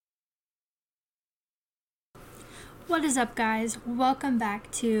What is up, guys? Welcome back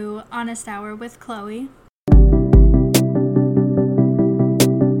to Honest Hour with Chloe.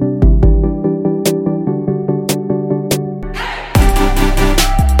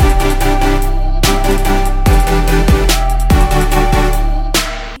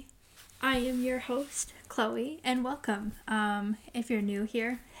 I am your host, Chloe, and welcome. If you're new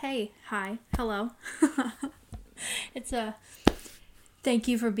here, hey, hi, hello. Thank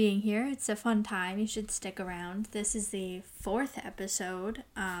you for being here. It's a fun time. You should stick around. This is the 4th episode.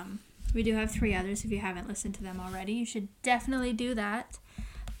 We do have 3 others. If you haven't listened to them already, you should definitely do that.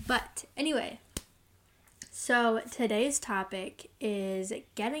 But anyway, so today's topic is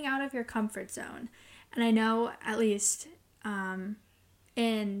getting out of your comfort zone. And I know at least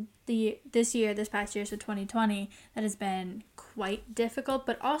in this past year, so 2020, that has been quite difficult.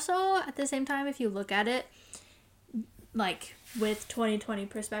 But also at the same time, if you look at it, like with 2020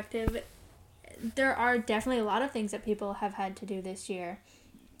 perspective, there are definitely a lot of things that people have had to do this year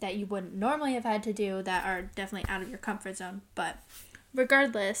that you wouldn't normally have had to do that are definitely out of your comfort zone. But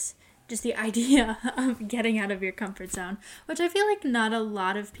regardless, just the idea of getting out of your comfort zone, which I feel like not a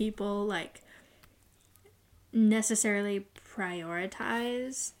lot of people like necessarily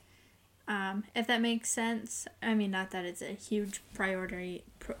prioritize, if that makes sense. I mean, not that it's a huge priority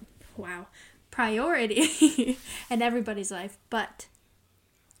in everybody's life, but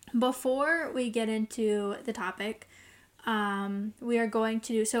before we get into the topic, we are going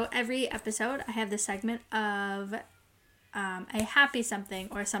to do, so every episode I have the segment of a happy something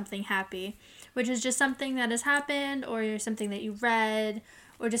or something happy, which is just something that has happened or something that you read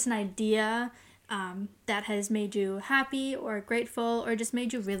or just an idea that has made you happy or grateful or just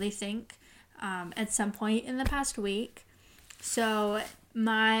made you really think at some point in the past week. So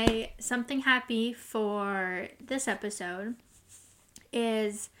my something happy for this episode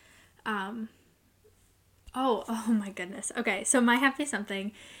is, oh my goodness. Okay, so my happy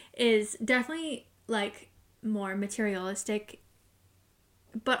something is definitely like more materialistic,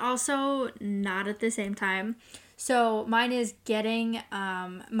 but also not at the same time. So mine is getting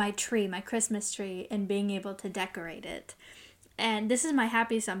my Christmas tree, and being able to decorate it. And this is my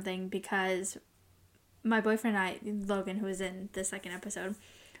happy something because my boyfriend and I, Logan, who was in the 2nd episode,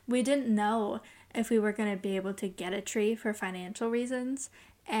 we didn't know if we were going to be able to get a tree for financial reasons.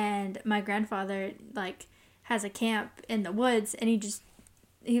 And my grandfather, has a camp in the woods, and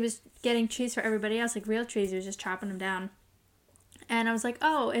he was getting trees for everybody else, like real trees. He was just chopping them down. And I was like,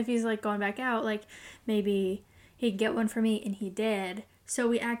 oh, if he's, going back out, maybe he'd get one for me, and he did. So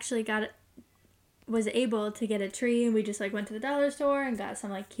we actually was able to get a tree, and we just, went to the dollar store and got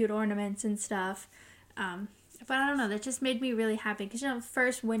some, cute ornaments and stuff. But I don't know, that just made me really happy because,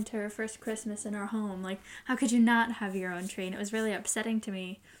 first winter, first Christmas in our home, how could you not have your own tree? And it was really upsetting to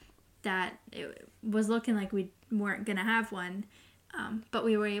me that it was looking like we weren't going to have one, but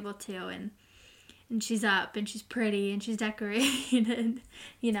we were able to, and she's up, and she's pretty, and she's decorated,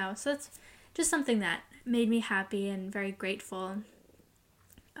 so it's just something that made me happy and very grateful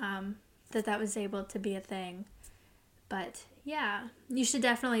that was able to be a thing. But yeah, you should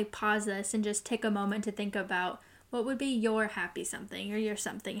definitely pause this and just take a moment to think about what would be your happy something or your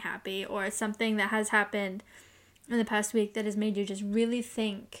something happy or something that has happened in the past week that has made you just really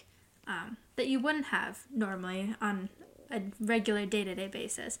think that you wouldn't have normally on a regular day-to-day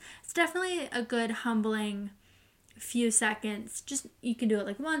basis. It's definitely a good humbling few seconds. Just, you can do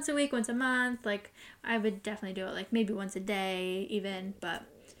it once a week, once a month. I would definitely do it maybe once a day even, but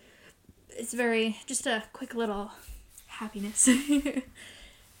it's just a quick little happiness.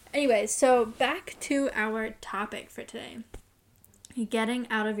 Anyway, so back to our topic for today. Getting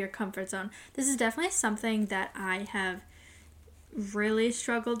out of your comfort zone. This is definitely something that I have really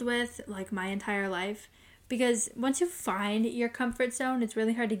struggled with my entire life, because once you find your comfort zone, it's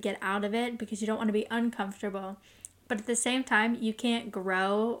really hard to get out of it because you don't want to be uncomfortable. But at the same time, you can't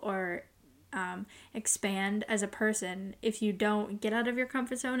grow or expand as a person if you don't get out of your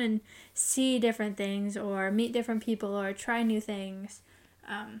comfort zone and see different things or meet different people or try new things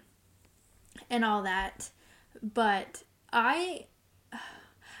and all that. But I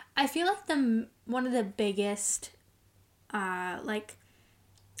feel like one of the biggest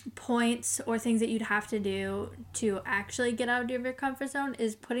points or things that you'd have to do to actually get out of your comfort zone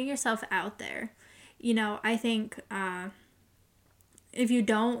is putting yourself out there. I think if you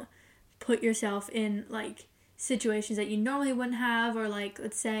don't put yourself in situations that you normally wouldn't have, or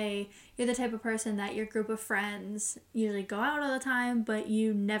let's say you're the type of person that your group of friends usually go out all the time, but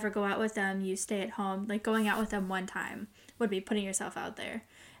you never go out with them, you stay at home. Going out with them one time would be putting yourself out there.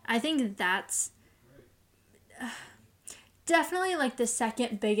 I think that's definitely the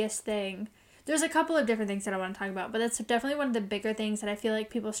second biggest thing there's a couple of different things that I want to talk about, but that's definitely one of the bigger things that I feel like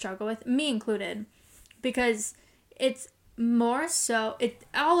people struggle with, me included, because it's more so,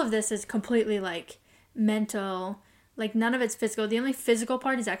 all of this is completely like mental, like none of it's physical. The only physical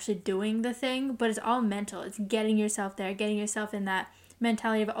part is actually doing the thing, but it's all mental. It's getting yourself there, getting yourself in that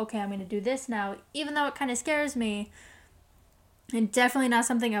mentality of, okay, I'm going to do this now, even though it kind of scares me, and definitely not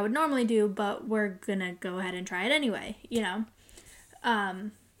something I would normally do, but we're going to go ahead and try it anyway, you know?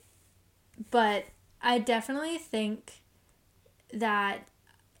 But I definitely think that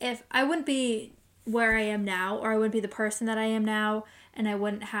if I wouldn't be where I am now, or I wouldn't be the person that I am now, and I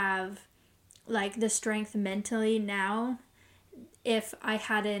wouldn't have like the strength mentally now if I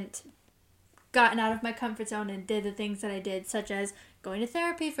hadn't gotten out of my comfort zone and did the things that I did, such as going to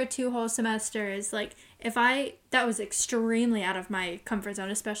therapy for 2 whole semesters. Like, that was extremely out of my comfort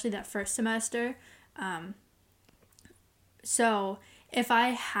zone, especially that first semester. So if I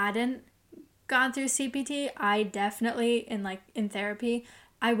hadn't gone through CPT, I definitely, in therapy,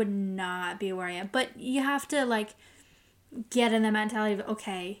 I would not be where I am. But you have to, like, get in the mentality of,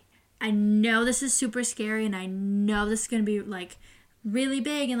 okay, I know this is super scary, and I know this is going to be, like, really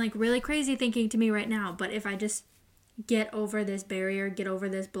big and, like, really crazy thinking to me right now. But if I just get over this barrier, get over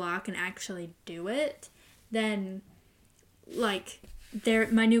this block, and actually do it, then, like,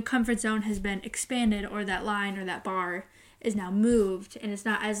 my new comfort zone has been expanded, or that line or that bar is now moved, and it's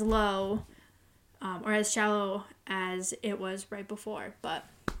not as low or as shallow as it was right before. But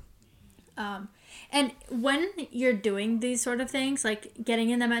and when you're doing these sort of things, like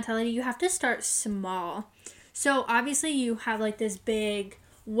getting in that mentality, you have to start small. So obviously you have like this big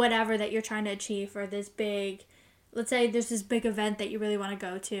whatever that you're trying to achieve, or this big, let's say there's this big event that you really want to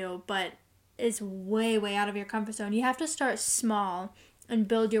go to, but it's way, way out of your comfort zone. You have to start small and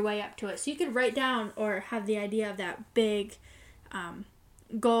build your way up to it. So you could write down or have the idea of that big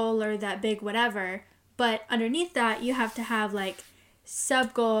goal or that big whatever, but underneath that you have to have like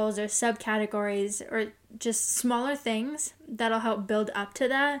sub goals or subcategories or just smaller things that'll help build up to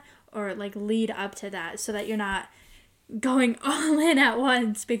that, or like lead up to that, so that you're not going all in at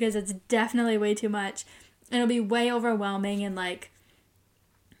once, because it's definitely way too much. It'll be way overwhelming, and like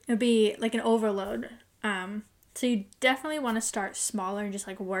it'll be like an overload. So you definitely want to start smaller and just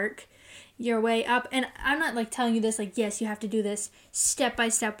like work your way up. And I'm not like telling you this like, yes, you have to do this step by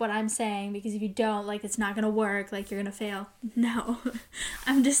step, what I'm saying, because if you don't, like, it's not gonna work, like you're gonna fail. No.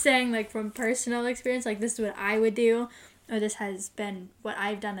 I'm just saying, like, from personal experience, like this is what I would do, or this has been what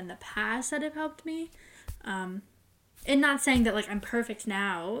I've done in the past that have helped me. And not saying that like I'm perfect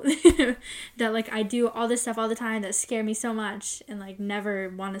now, that like I do all this stuff all the time that scare me so much and like never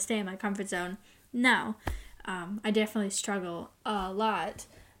want to stay in my comfort zone. No. I definitely struggle a lot,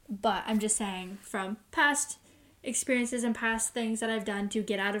 but I'm just saying from past experiences and past things that I've done to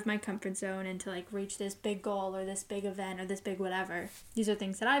get out of my comfort zone and to like reach this big goal or this big event or this big whatever. These are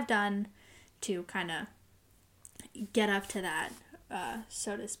things that I've done to kind of get up to that,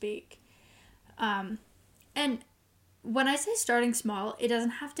 so to speak. And when I say starting small, it doesn't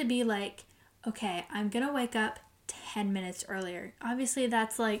have to be like, okay, I'm going to wake up 10 minutes earlier. Obviously,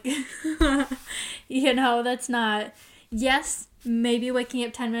 that's like, that's not, yes, maybe waking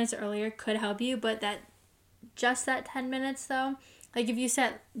up 10 minutes earlier could help you, but that 10 minutes though, like if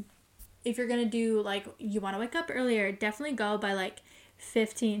you're going to do like, you want to wake up earlier, definitely go by like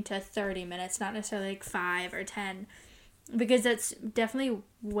 15 to 30 minutes, not necessarily like 5 or 10, because that's definitely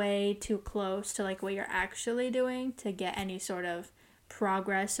way too close to like what you're actually doing to get any sort of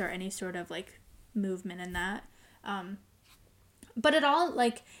progress or any sort of like movement in that. But it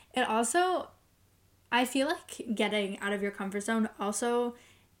also, I feel like getting out of your comfort zone also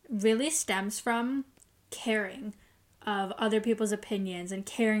really stems from caring of other people's opinions and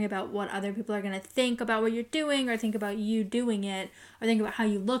caring about what other people are going to think about what you're doing, or think about you doing it, or think about how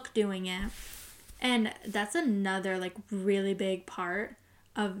you look doing it. And that's another like really big part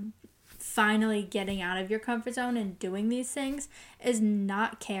of finally getting out of your comfort zone and doing these things, is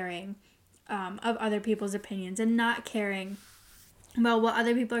not caring of other people's opinions, and not caring about what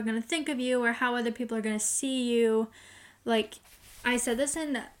other people are going to think of you or how other people are going to see you. Like, I said this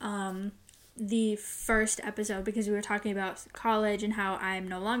in the first episode, because we were talking about college and how I'm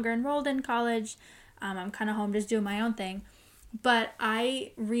no longer enrolled in college. I'm kind of home just doing my own thing. But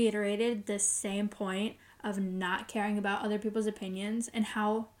I reiterated the same point of not caring about other people's opinions, and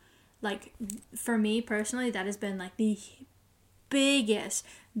how, like, for me personally, that has been like the biggest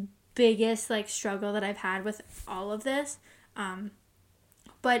like struggle that I've had with all of this.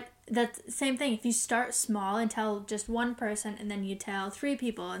 But that's the same thing. If you start small and tell just one person, and then you tell 3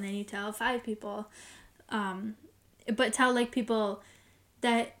 people, and then you tell 5 people, but tell like people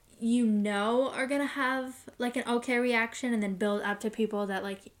that you know are gonna have like an okay reaction, and then build up to people that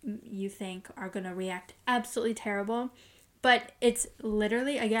like you think are gonna react absolutely terrible. But it's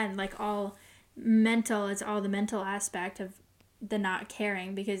literally, again, like all mental. It's all the mental aspect of the not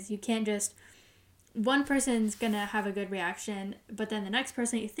caring, because you can't just, one person's gonna have a good reaction, but then the next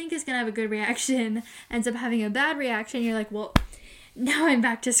person you think is gonna have a good reaction ends up having a bad reaction. You're like, well, now I'm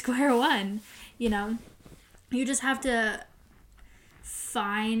back to square one. You just have to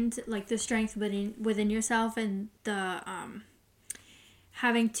find like the strength within yourself, and the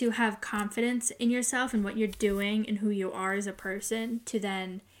having to have confidence in yourself and what you're doing and who you are as a person, to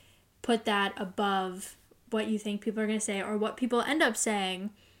then put that above what you think people are going to say or what people end up saying,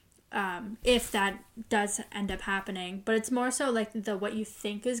 if that does end up happening. But it's more so like the what you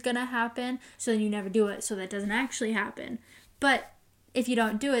think is going to happen, so then you never do it, so that doesn't actually happen. But if you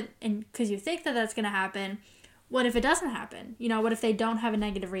don't do it and because you think that that's going to happen, what if it doesn't happen? What if they don't have a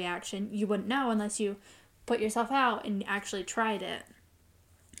negative reaction? You wouldn't know unless you put yourself out and actually tried it.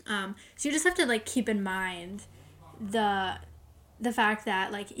 So you just have to like keep in mind the fact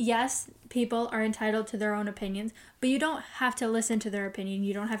that, like, yes, people are entitled to their own opinions, but you don't have to listen to their opinion.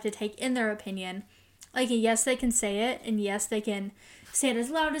 You don't have to take in their opinion. Like, yes, they can say it, and yes, they can say it as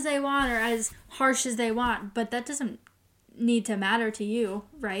loud as they want or as harsh as they want, but that doesn't need to matter to you,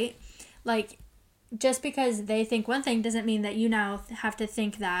 right? Like, just because they think one thing doesn't mean that you now have to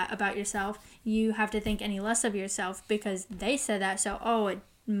think that about yourself. You have to think any less of yourself because they said that, so, oh, it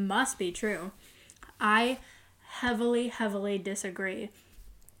must be true. I heavily disagree.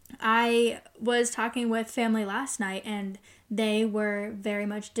 I was talking with family last night, and they were very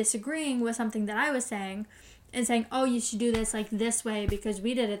much disagreeing with something that I was saying, and saying, oh, you should do this like this way because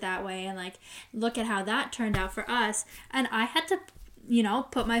we did it that way, and like, look at how that turned out for us. And I had to,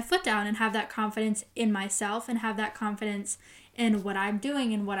 put my foot down and have that confidence in myself, and have that confidence in what I'm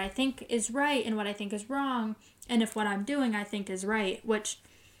doing and what I think is right and what I think is wrong, and if what I'm doing I think is right, which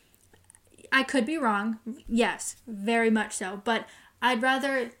I could be wrong, yes, very much so, but I'd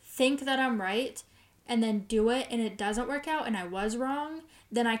rather think that I'm right and then do it and it doesn't work out and I was wrong,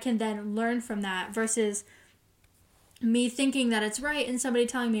 then I can then learn from that, versus me thinking that it's right and somebody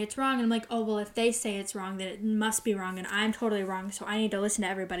telling me it's wrong, and I'm like, oh, well, if they say it's wrong, then it must be wrong and I'm totally wrong, so I need to listen to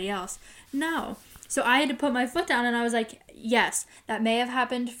everybody else. No. So I had to put my foot down, and I was like, yes, that may have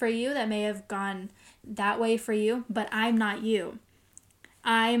happened for you, that may have gone that way for you, but I'm not you.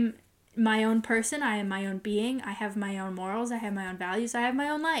 I'm my own person, I am my own being, I have my own morals, I have my own values, I have my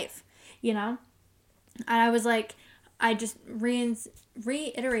own life, And I was like, I just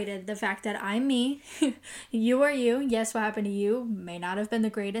reiterated the fact that I'm me, you are you. Yes, what happened to you may not have been the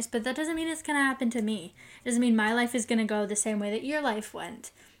greatest, but that doesn't mean it's going to happen to me. It doesn't mean my life is going to go the same way that your life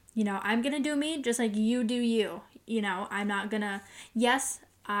went. I'm going to do me just like you do you. I'm not going to, yes,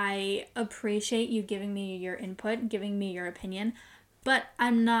 I appreciate you giving me your input, giving me your opinion, but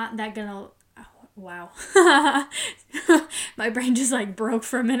I'm not that going to, wow. My brain just like broke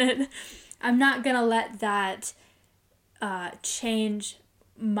for a minute. I'm not going to let that change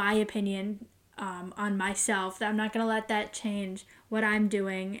my opinion on myself. I'm not going to let that change what I'm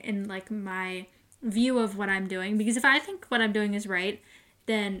doing and like my view of what I'm doing, because if I think what I'm doing is right,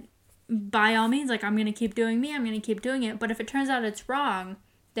 then by all means, like, I'm going to keep doing me, I'm going to keep doing it. But if it turns out it's wrong,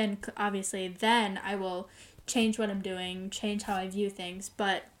 then obviously then I will change what I'm doing, change how I view things.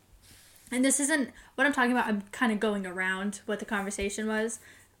 But, and this isn't what I'm talking about, I'm kind of going around what the conversation was.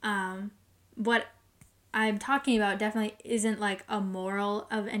 What I'm talking about definitely isn't like a moral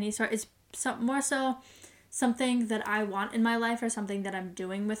of any sort. It's more so something that I want in my life, or something that I'm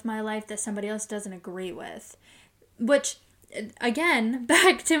doing with my life that somebody else doesn't agree with. Which, again,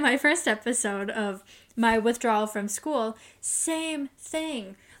 back to my first episode of my withdrawal from school, same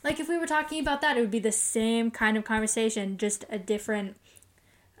thing. Like, if we were talking about that, it would be the same kind of conversation, just a different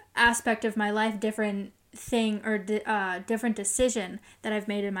aspect of my life, different thing, or different decision that I've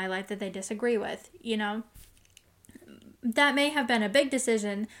made in my life that they disagree with, That may have been a big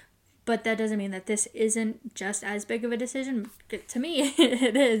decision, but that doesn't mean that this isn't just as big of a decision. To me,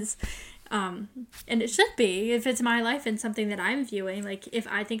 it is. And it should be, if it's my life and something that I'm viewing. Like, if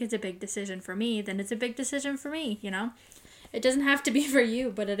I think it's a big decision for me, then it's a big decision for me, It doesn't have to be for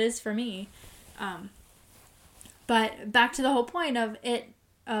you, but it is for me. But back to the whole point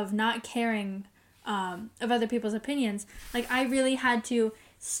of not caring of other people's opinions. Like, I really had to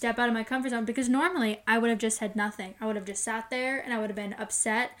step out of my comfort zone, because normally I would have just said nothing. I would have just sat there and I would have been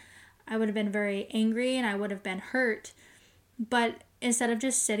upset. I would have been very angry and I would have been hurt. But instead of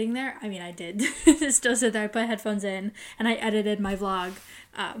just sitting there, I mean, I did still sit there. I put headphones in and I edited my vlog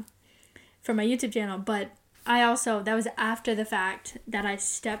for my YouTube channel. But that was after the fact that I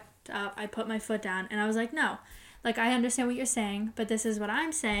stepped up, I put my foot down, and I was like, no, like, I understand what you're saying, but this is what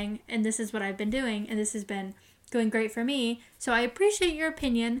I'm saying, and this is what I've been doing, and this has been going great for me. So I appreciate your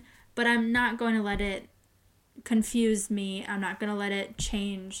opinion, but I'm not going to let it confuse me. I'm not going to let it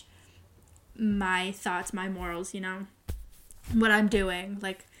change my thoughts, my morals, what I'm doing.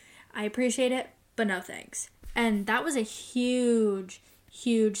 Like, I appreciate it, but no thanks. And that was a huge,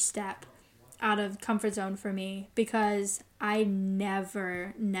 huge step out of comfort zone for me, because I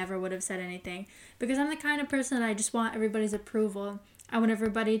never would have said anything, because I'm the kind of person that I just want everybody's approval. I want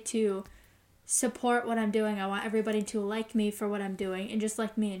everybody to support what I'm doing. I want everybody to like me for what I'm doing and just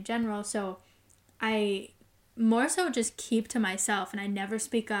like me in general. So I more so just keep to myself, and I never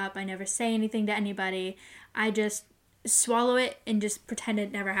speak up. I never say anything to anybody. I just swallow it and just pretend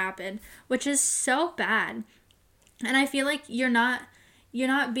it never happened, which is so bad. And I feel like you're not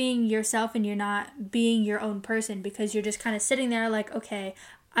being yourself, and you're not being your own person, because you're just kind of sitting there like, okay,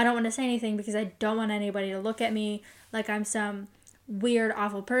 I don't want to say anything because I don't want anybody to look at me like I'm some weird,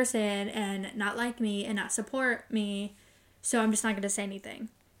 awful person and not like me and not support me. So I'm just not going to say anything.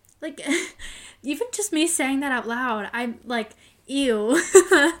 Like, even just me saying that out loud, I'm like, ew.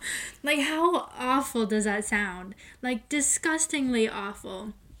 Like, how awful does that sound? Like, disgustingly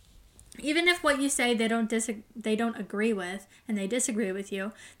awful. Even if what you say they don't agree with, and they disagree with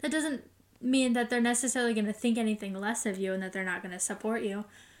you, that doesn't mean that they're necessarily going to think anything less of you and that they're not going to support you.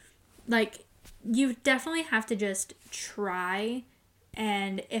 Like, you definitely have to just try,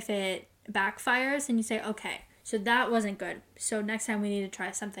 and if it backfires, and you say, okay, so that wasn't good, so next time we need to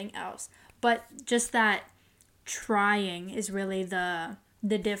try something else. But just that trying is really the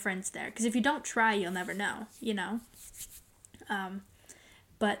difference there, because if you don't try, you'll never know,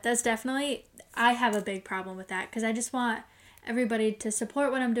 But that's definitely, I have a big problem with that, because I just want everybody to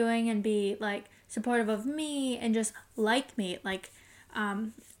support what I'm doing and be, like, supportive of me and just like me. Like,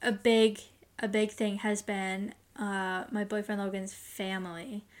 a big thing has been my boyfriend Logan's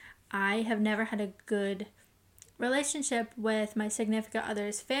family. I have never had a good relationship with my significant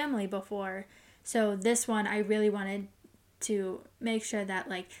other's family before. So this one, I really wanted to make sure that,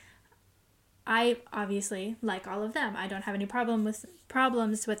 like, I obviously like all of them. I don't have any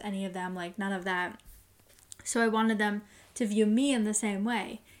problems with any of them, like, none of that. So I wanted them to view me in the same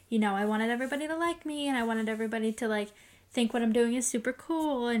way. I wanted everybody to like me, and I wanted everybody to, like, think what I'm doing is super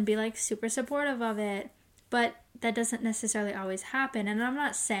cool and be, like, super supportive of it. But that doesn't necessarily always happen. And I'm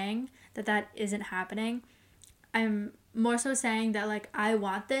not saying that isn't happening. I'm more so saying that, like, I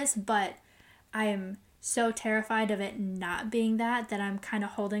want this, but I am so terrified of it not being that I'm kind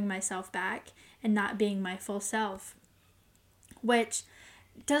of holding myself back and not being my full self, which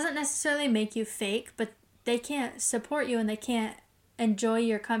doesn't necessarily make you fake, but they can't support you and they can't enjoy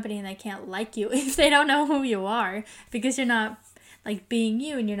your company and they can't like you if they don't know who you are, because you're not, like, being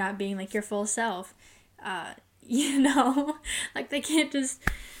you and you're not being, like, your full self. Like, they can't just,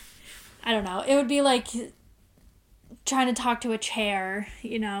 I don't know, it would be like trying to talk to a chair,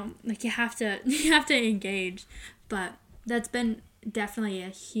 like, you have to engage. But that's been definitely a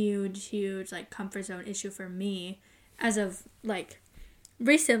huge, like, comfort zone issue for me as of, like,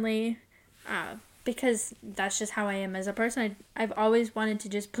 recently, because that's just how I am as a person. I've always wanted to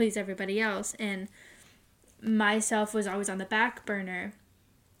just please everybody else, and myself was always on the back burner.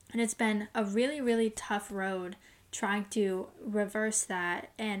 And it's been a really, really tough road trying to reverse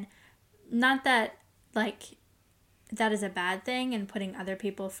that. And not that, like, that is a bad thing, and putting other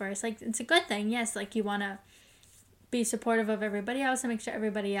people first. Like, it's a good thing, yes. Like, you want to be supportive of everybody else and make sure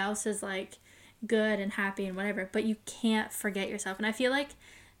everybody else is, like, good and happy and whatever. But you can't forget yourself. And I feel like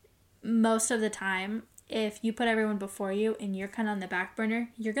most of the time, if you put everyone before you and you're kind of on the back burner,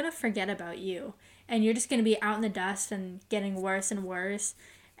 you're going to forget about you. And you're just going to be out in the dust and getting worse and worse.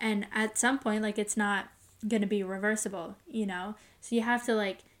 And at some point, like, it's not going to be reversible, So you have to,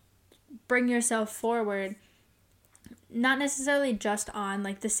 like, bring yourself forward, not necessarily just on,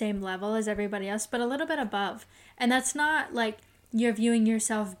 like, the same level as everybody else, but a little bit above. And that's not, like, you're viewing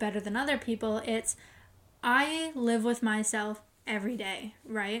yourself better than other people. It's, I live with myself every day,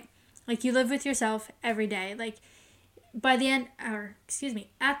 right? Like, you live with yourself every day. Like, at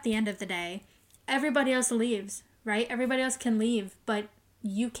the end of the day, everybody else leaves, right? Everybody else can leave, but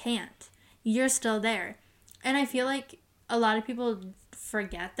you can't. You're still there. And I feel like a lot of people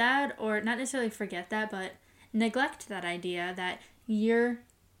forget that, or not necessarily forget that, but neglect that idea that you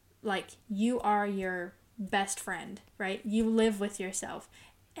are your best friend, right? You live with yourself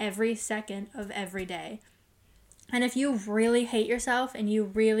every second of every day. And if you really hate yourself and you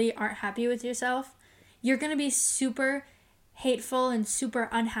really aren't happy with yourself, you're going to be super hateful and super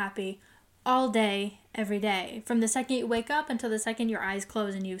unhappy all day, every day, from the second you wake up until the second your eyes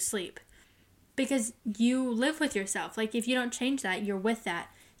close and you sleep. Because you live with yourself. Like, if you don't change that, you're with that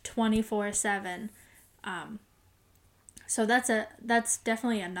 24/7. So that's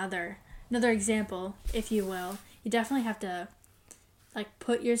definitely another example, if you will. You definitely have to, like,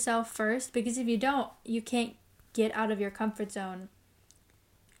 put yourself first, because if you don't, you can't get out of your comfort zone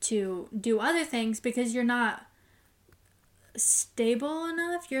to do other things, because you're not stable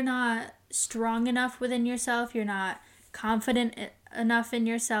enough, you're not strong enough within yourself, you're not confident enough in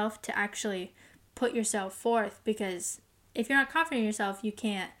yourself to actually put yourself forth. Because if you're not confident in yourself, you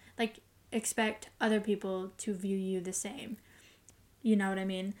can't, like, expect other people to view you the same. You know what I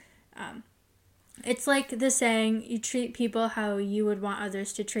mean? It's like the saying, you treat people how you would want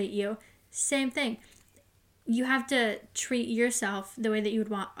others to treat you. Same thing. You have to treat yourself the way that you would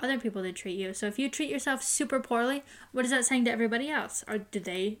want other people to treat you. So if you treat yourself super poorly, what is that saying to everybody else? Or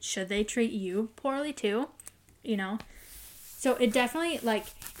should they treat you poorly too? You know? So it definitely, like,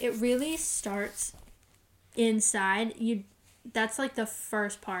 it really starts inside. That's like the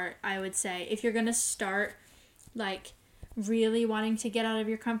first part, I would say. If you're gonna start, like, really wanting to get out of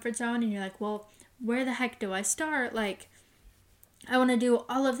your comfort zone, and you're like, well, where the heck do I start? Like, I want to do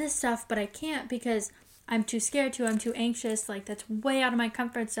all of this stuff, but I can't because I'm too scared to, I'm too anxious, like, that's way out of my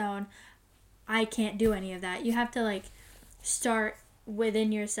comfort zone. I can't do any of that. You have to, like, start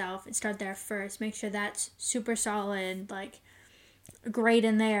within yourself and start there first. Make sure that's super solid, like, great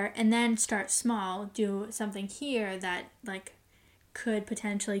in there, and then start small. Do something here that, like, could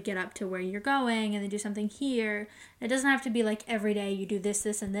potentially get up to where you're going, and then do something here. It doesn't have to be like every day you do this,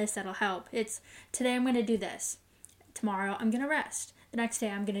 and this that'll help. It's, today I'm going to do this. Tomorrow I'm going to rest. The next day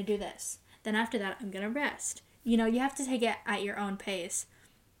I'm going to do this. Then after that I'm going to rest. You know, you have to take it at your own pace.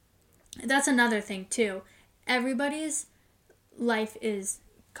 That's another thing too. Everybody's life is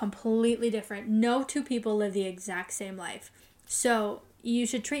completely different. No two people live the exact same life. So you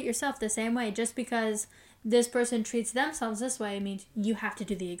should treat yourself the same way. Just because this person treats themselves this way means you have to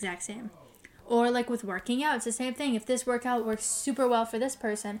do the exact same. Or like with working out, it's the same thing. If this workout works super well for this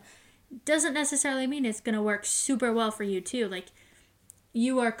person, doesn't necessarily mean it's going to work super well for you too. Like,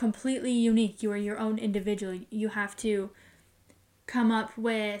 you are completely unique. You are your own individual. You have to come up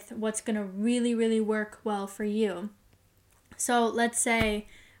with what's going to really, really work well for you. So let's say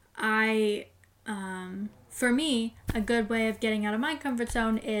for me, a good way of getting out of my comfort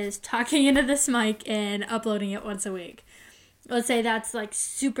zone is talking into this mic and uploading it once a week. Let's say that's, like,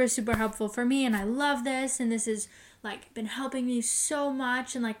 super, super helpful for me, and I love this, and this has, like, been helping me so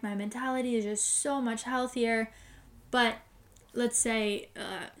much, and, like, my mentality is just so much healthier. But let's say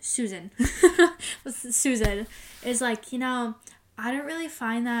Susan is like, you know, I don't really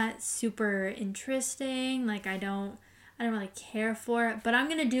find that super interesting. Like, I don't really care for it, but I'm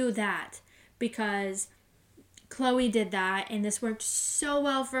gonna do that because Chloe did that, and this worked so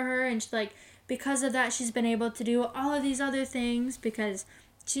well for her, and she's like, because of that, she's been able to do all of these other things because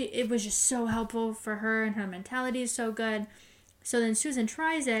it was just so helpful for her, and her mentality is so good. So then Susan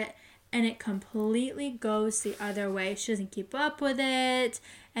tries it, and it completely goes the other way. She doesn't keep up with it,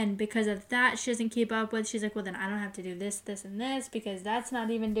 and because of that, she's like, well, then I don't have to do this, this, and this, because that's not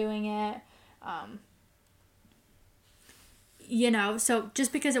even doing it. You know, so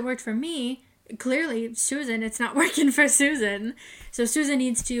just because it worked for me, clearly Susan, it's not working for Susan. So Susan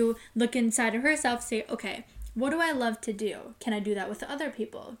needs to look inside of herself and say, okay, what do I love to do? Can I do that with other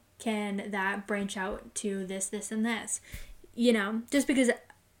people? Can that branch out to this, this, and this? You know, just because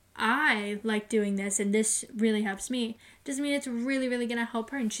I like doing this and this really helps me doesn't mean it's really, really going to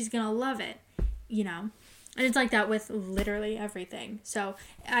help her and she's going to love it, you know? And it's like that with literally everything. So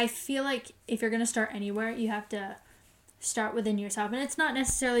I feel like if you're going to start anywhere, you have to start within yourself. And it's not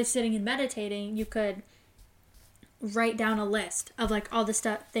necessarily sitting and meditating. You could write down a list of, like, all the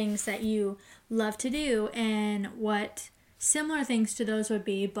things that you love to do and what similar things to those would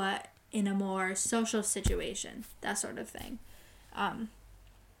be, but in a more social situation, that sort of thing.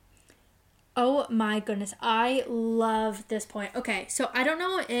 Oh my goodness, I love this point. Okay, so I don't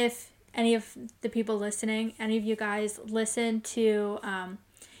know if any of the people listening, any of you guys listen to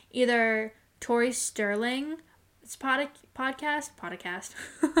either Tori Sterling's podcast,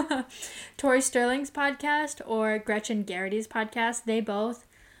 Tori Sterling's podcast, or Gretchen Garrity's podcast. They both,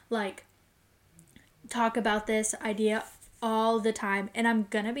 like, talk about this idea all the time, and I'm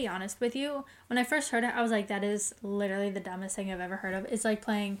gonna be honest with you, when I first heard it, I was like, that is literally the dumbest thing I've ever heard of. It's like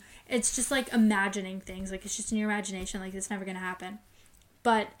it's just like imagining things, like, it's just in your imagination, like, it's never gonna happen.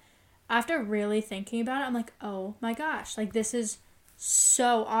 But after really thinking about it, I'm like, oh my gosh, like, this is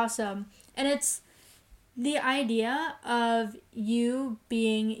so awesome. And it's the idea of you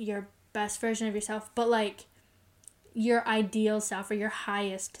being your best version of yourself, but like your ideal self or your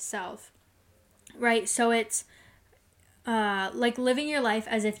highest self, right? So it's like living your life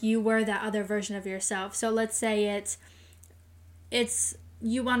as if you were that other version of yourself. So let's say it's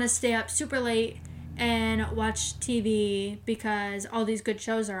you want to stay up super late and watch TV because all these good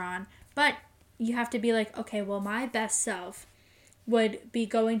shows are on, but you have to be like, okay, well, my best self would be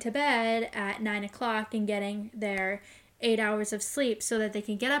going to bed at 9 o'clock and getting their 8 hours of sleep so that they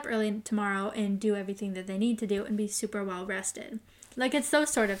can get up early tomorrow and do everything that they need to do and be super well rested. Like, it's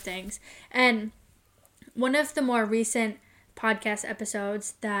those sort of things. And one of the more recent podcast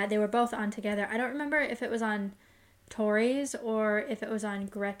episodes that they were both on together, I don't remember if it was on Tori's or if it was on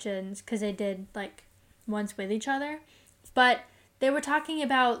Gretchen's, because they did like once with each other, but they were talking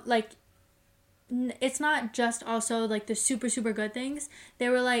about like it's not just also like the super super good things. They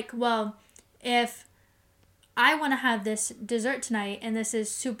were like, well, if I want to have this dessert tonight and this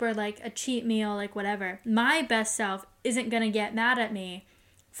is super like a cheat meal, like whatever, my best self isn't gonna get mad at me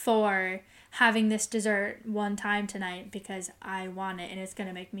for having this dessert one time tonight because I want it and it's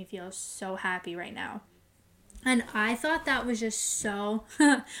gonna make me feel so happy right now. And I thought that was just so,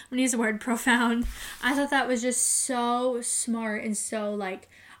 I'm gonna use the word profound. I thought that was just so smart and so like,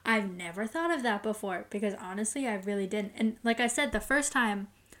 I've never thought of that before, because honestly, I really didn't. And like I said, the first time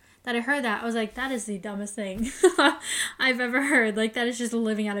that I heard that, I was like, that is the dumbest thing I've ever heard. Like, that is just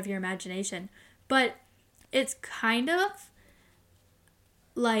living out of your imagination. But it's kind of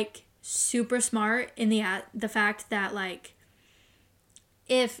like super smart in the fact that like,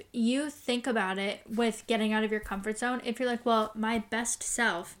 if you think about it with getting out of your comfort zone, if you're like, well, my best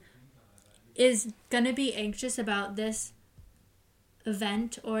self is going to be anxious about this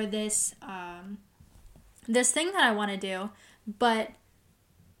event or this this thing that I want to do, but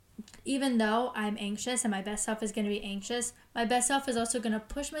even though I'm anxious and my best self is going to be anxious, my best self is also going to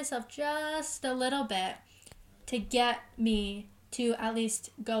push myself just a little bit to get me to at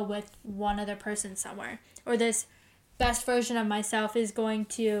least go with one other person somewhere. Or this best version of myself is going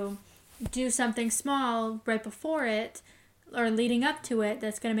to do something small right before it or leading up to it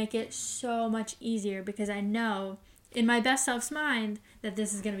that's going to make it so much easier, because I know in my best self's mind that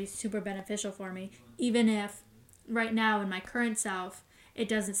this is going to be super beneficial for me, even if right now in my current self it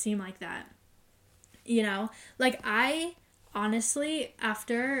doesn't seem like that. You know, like I honestly,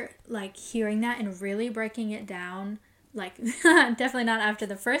 after like hearing that and really breaking it down, like definitely not after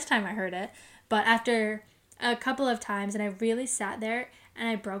the first time I heard it, but after a couple of times, and I really sat there and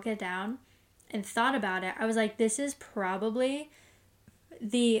I broke it down and thought about it, I was like, this is probably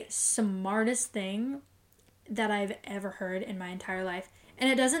the smartest thing that I've ever heard in my entire life. And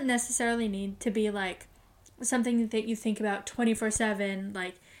it doesn't necessarily need to be like something that you think about 24/7,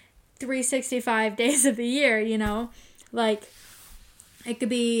 like 365 days of the year, you know? Like, it could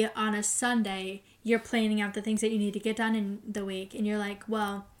be on a Sunday, you're planning out the things that you need to get done in the week, and you're like,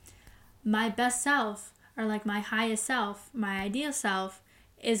 well, my best self, or like my highest self, my ideal self,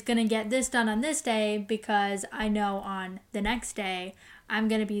 is going to get this done on this day because I know on the next day I'm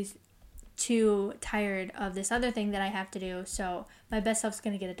going to be too tired of this other thing that I have to do, so my best self's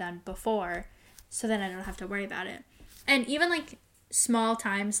going to get it done before, so then I don't have to worry about it. And even like small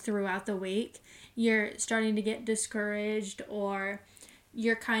times throughout the week, you're starting to get discouraged or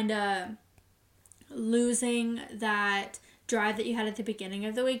you're kind of losing that drive that you had at the beginning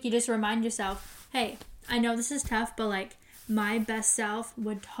of the week, you just remind yourself, hey, I know this is tough, but like my best self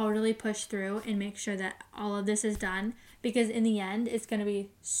would totally push through and make sure that all of this is done, because in the end it's going to be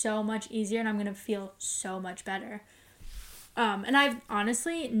so much easier and I'm going to feel so much better. And I've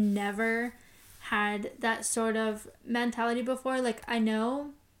honestly never had that sort of mentality before. Like, I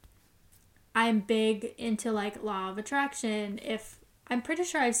know I'm big into like law of attraction. I'm pretty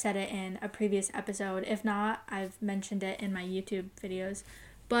sure I've said it in a previous episode. If not, I've mentioned it in my YouTube videos.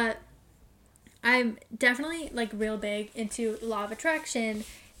 But I'm definitely like real big into law of attraction.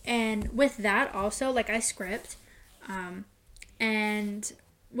 And with that also, like I script. And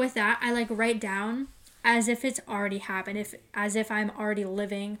with that, I like write down as if it's already happened. As if I'm already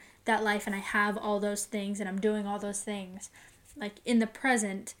living that life and I have all those things and I'm doing all those things like in the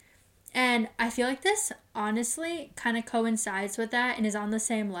present. And I feel like this honestly kind of coincides with that and is on the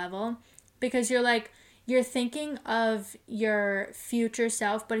same level, because you're thinking of your future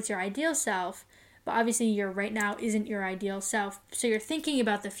self, but it's your ideal self. But obviously your right now isn't your ideal self. So you're thinking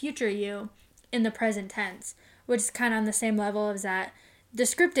about the future you in the present tense, which is kind of on the same level as that the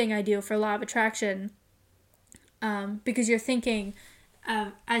scripting I do for law of attraction, because you're thinking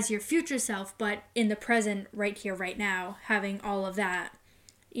as your future self, but in the present, right here, right now, having all of that,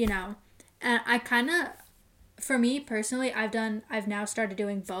 you know. And I kind of for me personally, I've now started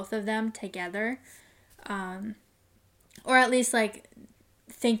doing both of them together. Or at least like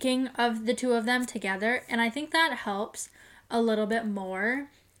thinking of the two of them together. And I think that helps a little bit more,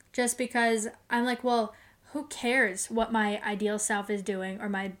 just because I'm like, well, who cares what my ideal self is doing or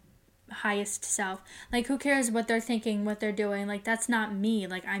my highest self? Like, who cares what they're thinking, what they're doing? Like, that's not me.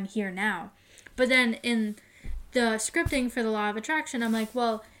 Like, I'm here now. But then in the scripting for the law of attraction, I'm like,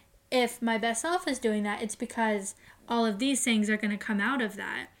 well, if my best self is doing that, it's because all of these things are going to come out of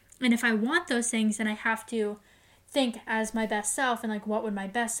that. And if I want those things, then I have to think as my best self, and like, what would my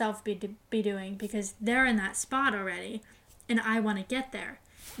best self be doing? Because they're in that spot already, and I want to get there,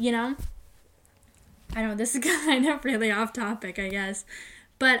 you know? I know this is kind of really off topic, I guess.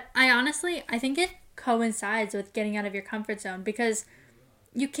 But I think it coincides with getting out of your comfort zone, because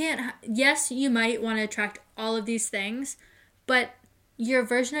you can't, yes, you might want to attract all of these things, but your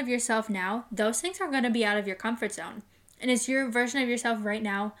version of yourself now, those things are going to be out of your comfort zone. And is your version of yourself right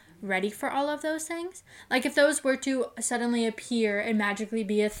now ready for all of those things? Like, if those were to suddenly appear and magically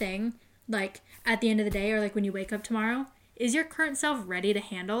be a thing, like at the end of the day, or like when you wake up tomorrow, is your current self ready to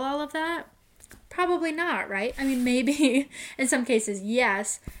handle all of that? Probably not, right? I mean, maybe in some cases,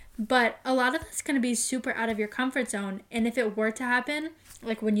 yes, but a lot of it's going to be super out of your comfort zone. And if it were to happen,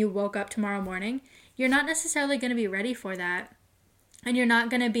 like when you woke up tomorrow morning, you're not necessarily going to be ready for that. And you're not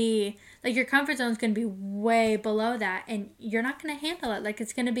going to be, like, your comfort zone is going to be way below that, and you're not going to handle it. Like,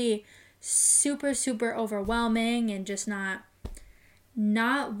 it's going to be super, super overwhelming and just not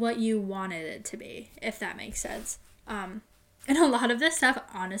what you wanted it to be, if that makes sense. And a lot of this stuff,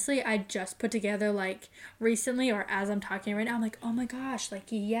 honestly, I just put together, like, recently, or as I'm talking right now, I'm like, oh my gosh, like,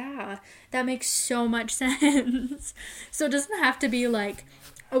 yeah, that makes so much sense. So it doesn't have to be, like,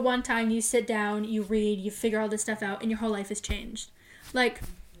 a one time you sit down, you read, you figure all this stuff out, and your whole life has changed. Like,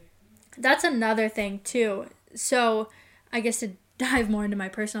 that's another thing, too. So, I guess to dive more into my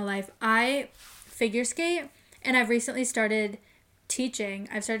personal life, I figure skate, and I've recently started teaching.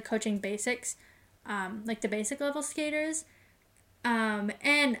 I've started coaching basics, like the basic level skaters.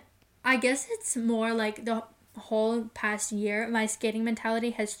 And I guess it's more like the whole past year, my skating mentality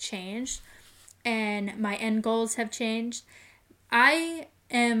has changed, and my end goals have changed. I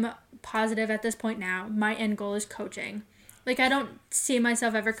am positive at this point now, my end goal is coaching. Like, I don't see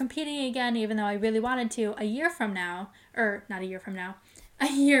myself ever competing again, even though I really wanted to a year from now, or not a year from now, a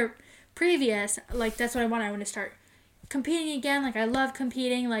year previous. Like, that's what I want. I want to start competing again. Like, I love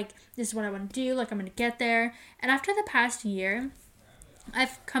competing. Like, this is what I want to do. Like, I'm going to get there. And after the past year,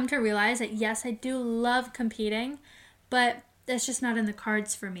 I've come to realize that, yes, I do love competing, but that's just not in the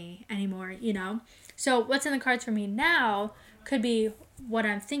cards for me anymore, you know? So what's in the cards for me now could be what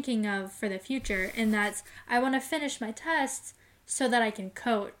I'm thinking of for the future, and that's, I want to finish my tests so that I can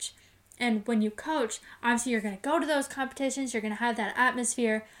coach. And when you coach, obviously you're going to go to those competitions, you're going to have that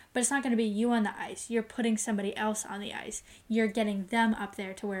atmosphere, but it's not going to be you on the ice. You're putting somebody else on the ice. You're getting them up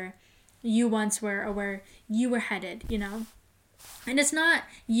there to where you once were, or where you were headed, you know? And it's not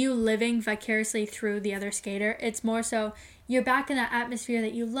you living vicariously through the other skater. It's more so you're back in that atmosphere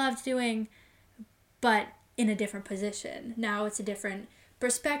that you loved doing, but in a different position. Now it's a different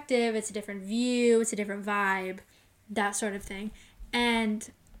perspective, it's a different view, it's a different vibe, that sort of thing. And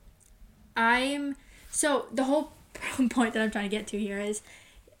so the whole point that I'm trying to get to here is,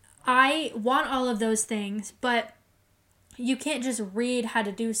 I want all of those things, but you can't just read how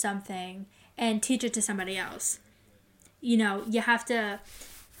to do something and teach it to somebody else. You know, you have to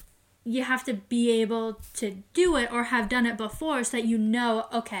be able to do it or have done it before, so that you know,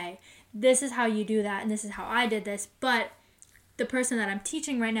 okay, this is how you do that, and this is how I did this, but the person that I'm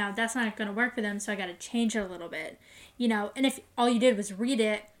teaching right now, that's not going to work for them, so I got to change it a little bit, you know. And if all you did was read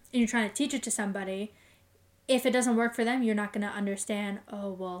it and you're trying to teach it to somebody, if it doesn't work for them, you're not going to understand,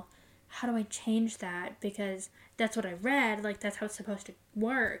 oh, well, how do I change that? Because that's what I read, like, that's how it's supposed to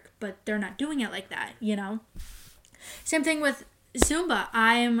work, but they're not doing it like that, you know. Same thing with Zumba.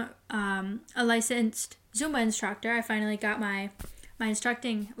 I'm a licensed Zumba instructor. I finally got my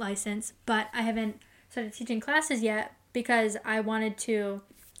instructing license, but I haven't started teaching classes yet, because I wanted to,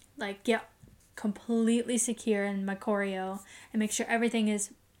 like, get completely secure in my choreo and make sure everything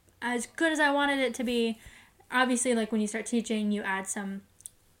is as good as I wanted it to be. Obviously, like, when you start teaching, you add some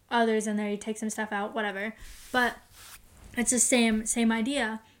others in there, you take some stuff out, whatever, but it's the same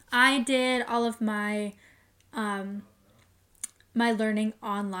idea. I did all of my my learning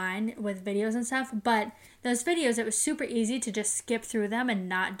online with videos and stuff, but those videos, it was super easy to just skip through them and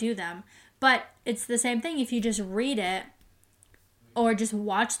not do them. But it's the same thing if you just read it or just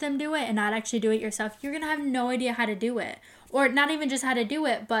watch them do it and not actually do it yourself. You're going to have no idea how to do it. Or not even just how to do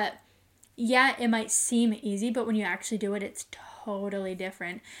it, but yeah, it might seem easy, but when you actually do it, it's totally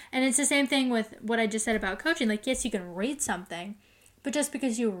different. And it's the same thing with what I just said about coaching. Like, yes, you can read something, but just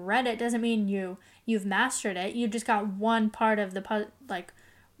because you read it doesn't mean you've mastered it. You just got one part of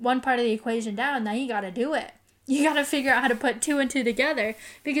one part of the equation down. Now you got to do it. You got to figure out how to put 2 and 2 together,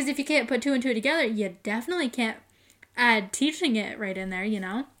 because if you can't put 2 and 2 together, you definitely can't add teaching it right in there,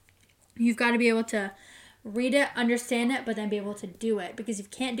 You've got to be able to read it, understand it, but then be able to do it, because if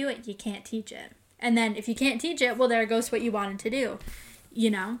you can't do it, you can't teach it. And then if you can't teach it, well, there goes what you wanted to do,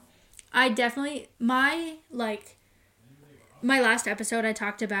 I definitely, my last episode, I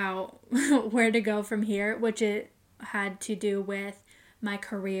talked about where to go from here, which it had to do with my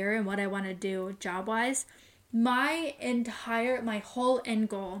career and what I want to do job-wise. My whole end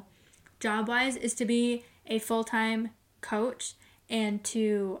goal job-wise is to be a full-time coach and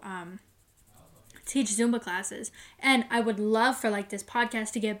to teach Zumba classes. And I would love for this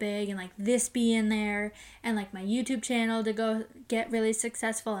podcast to get big and this be in there, and my YouTube channel to go get really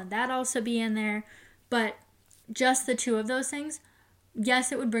successful and that also be in there. But just the 2 of those things,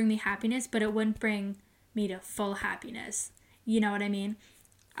 yes, it would bring me happiness, but it wouldn't bring me to full happiness. You know what I mean?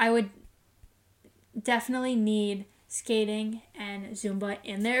 I would definitely need skating and Zumba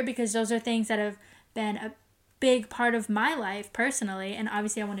in there, because those are things that have been a big part of my life personally, and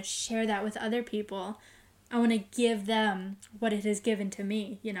obviously I want to share that with other people. I want to give them what it has given to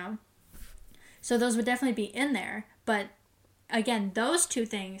me, So those would definitely be in there, but again, those 2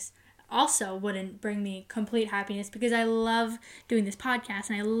 things also wouldn't bring me complete happiness, because I love doing this podcast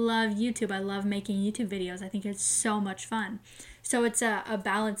and I love YouTube. I love making YouTube videos. I think it's so much fun. So it's a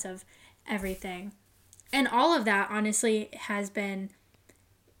balance of everything. And all of that, honestly, has been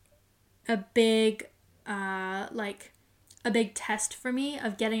a big, a big test for me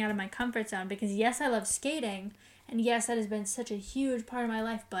of getting out of my comfort zone. Because yes, I love skating, and yes, that has been such a huge part of my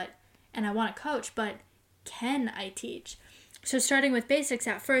life, and I want to coach, but can I teach? So starting with basics,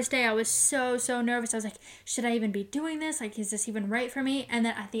 that first day, I was so nervous. I was like, should I even be doing this? Is this even right for me? And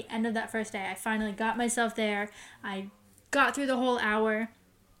then at the end of that first day, I finally got myself there. I got through the whole hour.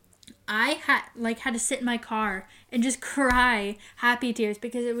 I had to sit in my car and just cry happy tears,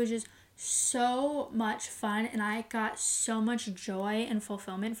 because it was just so much fun, and I got so much joy and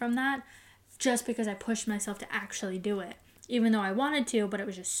fulfillment from that, just because I pushed myself to actually do it. Even though I wanted to, but it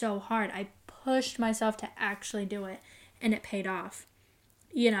was just so hard. I pushed myself to actually do it, and it paid off.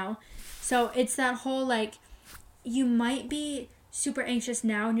 So it's that whole you might be super anxious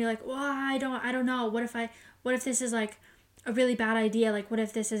now, and you're like, well, I don't know. What if this is a really bad idea? What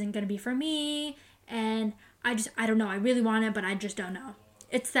if this isn't going to be for me? And I don't know. I really want it, but I just don't know.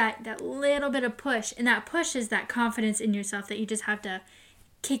 It's that little bit of push, and that push is that confidence in yourself that you just have to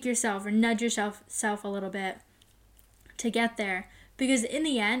kick yourself or nudge yourself a little bit to get there. Because in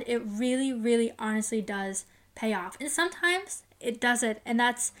the end, it really, really honestly does pay off. And sometimes it doesn't, and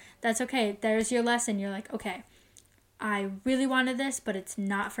that's okay. There's your lesson. You're like, okay, I really wanted this, but it's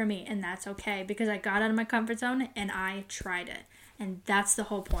not for me, and that's okay, because I got out of my comfort zone and I tried it. And that's the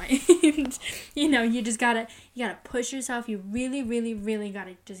whole point. You just gotta push yourself. You really, really, really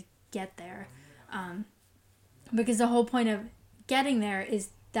gotta just get there. Because the whole point of getting there is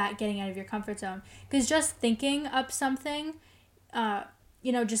that getting out of your comfort zone. Because just thinking up something,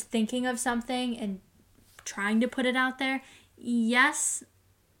 just thinking of something and trying to put it out there, yes,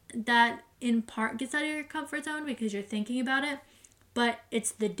 that in part gets out of your comfort zone because you're thinking about it, but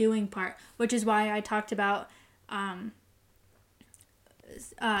it's the doing part, which is why I talked about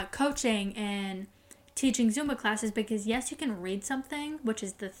coaching and teaching Zumba classes, because yes, you can read something, which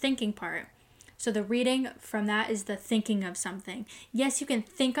is the thinking part. So the reading from that is the thinking of something. Yes, you can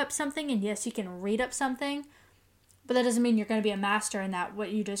think up something, and yes, you can read up something, but that doesn't mean you're going to be a master in that,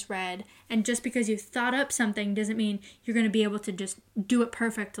 what you just read. And just because you thought up something doesn't mean you're going to be able to just do it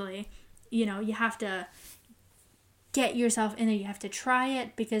perfectly. You have to get yourself in there. You have to try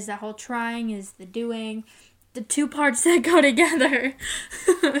it, because that whole trying is the doing. The 2 parts that go together.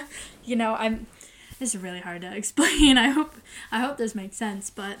 This is really hard to explain. I hope this makes sense,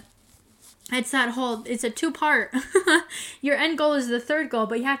 but it's a 2-part. Your end goal is the 3rd goal,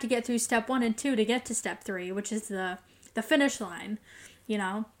 but you have to get through step 1 and 2 to get to step 3, which is the finish line. You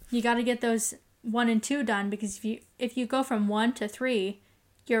got to get those 1 and 2 done, because if you go from 1 to 3,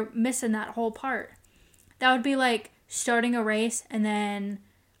 you're missing that whole part. That would be like starting a race and then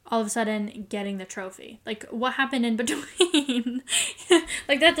all of a sudden getting the trophy. What happened in between?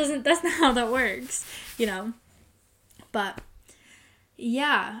 That's not how that works, But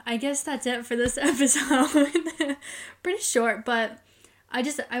yeah, I guess that's it for this episode. Pretty short, but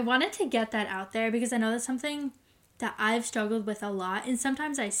I wanted to get that out there, because I know that's something that I've struggled with a lot, and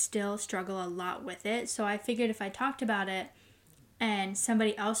sometimes I still struggle a lot with it. So I figured if I talked about it and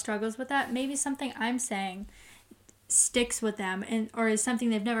somebody else struggles with that, maybe something I'm saying sticks with them, and or is something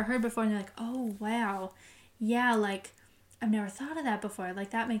they've never heard before, and they're like, oh wow, yeah, like I've never thought of that before, like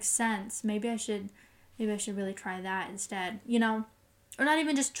that makes sense. Maybe I should really try that instead, you know? Or not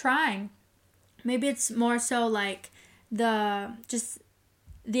even just trying. Maybe it's more so like the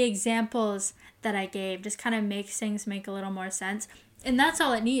examples that I gave just kind of makes things make a little more sense. And that's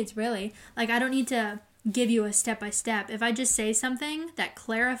all it needs, really. Like, I don't need to give you a step-by-step. If I just say something that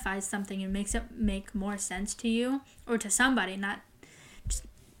clarifies something and makes it make more sense to you, or to somebody, not just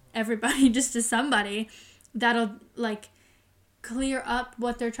everybody, just to somebody, that'll, like, clear up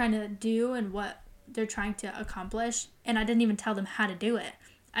what they're trying to do and what they're trying to accomplish. And I didn't even tell them how to do it.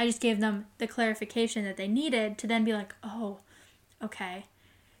 I just gave them the clarification that they needed to then be like, oh, okay.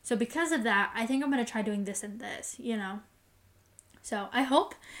 So because of that, I think I'm going to try doing this and this, you know? So I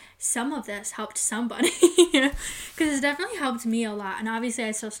hope some of this helped somebody, because it's definitely helped me a lot. And obviously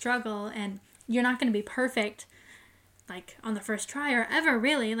I still struggle, and you're not going to be perfect, like, on the first try or ever,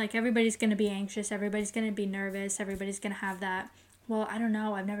 really. Like, everybody's going to be anxious. Everybody's going to be nervous. Everybody's going to have that, well, I don't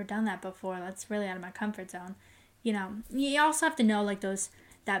know, I've never done that before. That's really out of my comfort zone. You know, you also have to know, like,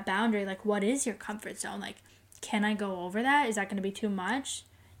 that boundary, like, what is your comfort zone? Like, can I go over that? Is that going to be too much?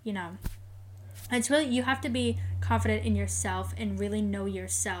 You know, it's really, you have to be confident in yourself and really know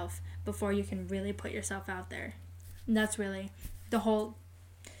yourself before you can really put yourself out there. And that's really the whole,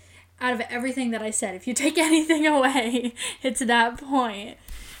 out of everything that I said, if you take anything away, it's that point.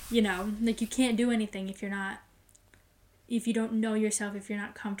 You know, like, you can't do anything if you don't know yourself, if you're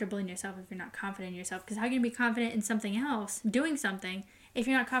not comfortable in yourself, if you're not confident in yourself. Because how can you be confident in something else, doing something, if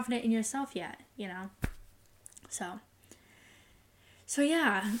you're not confident in yourself yet, you know? So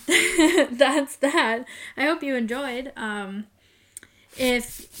yeah, that's that. I hope you enjoyed.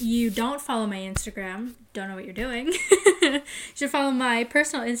 If you don't follow my Instagram, don't know what you're doing. You should follow my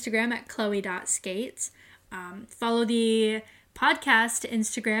personal Instagram at chloe.skates. Follow the podcast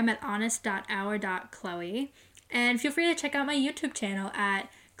Instagram at honest.hour.chloe. And feel free to check out my YouTube channel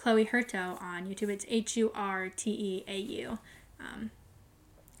at Chloe Hurteau on YouTube. It's HURTEAU.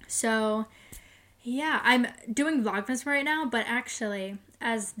 So yeah, I'm doing Vlogmas right now, but actually,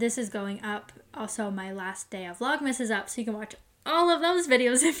 as this is going up, also my last day of Vlogmas is up, so you can watch all of those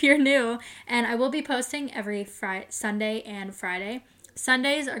videos if you're new. And I will be posting every Sunday and Friday.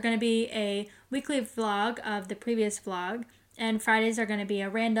 Sundays are going to be a weekly vlog of the previous vlog, and Fridays are going to be a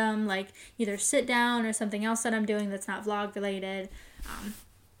random, like, either sit down or something else that I'm doing that's not vlog related,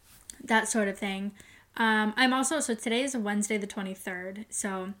 that sort of thing. I'm also, so today is Wednesday the 23rd,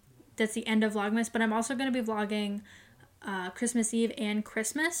 so that's the end of Vlogmas, but I'm also going to be vlogging Christmas Eve and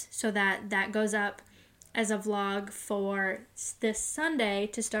Christmas, so that goes up as a vlog for this Sunday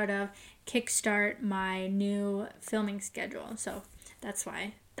to kickstart my new filming schedule. So that's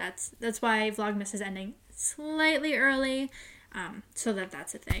why Vlogmas is ending slightly early, so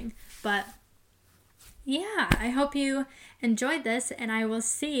that's a thing. But yeah, I hope you enjoyed this, and I will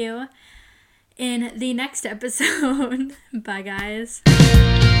see you in the next episode. Bye, guys.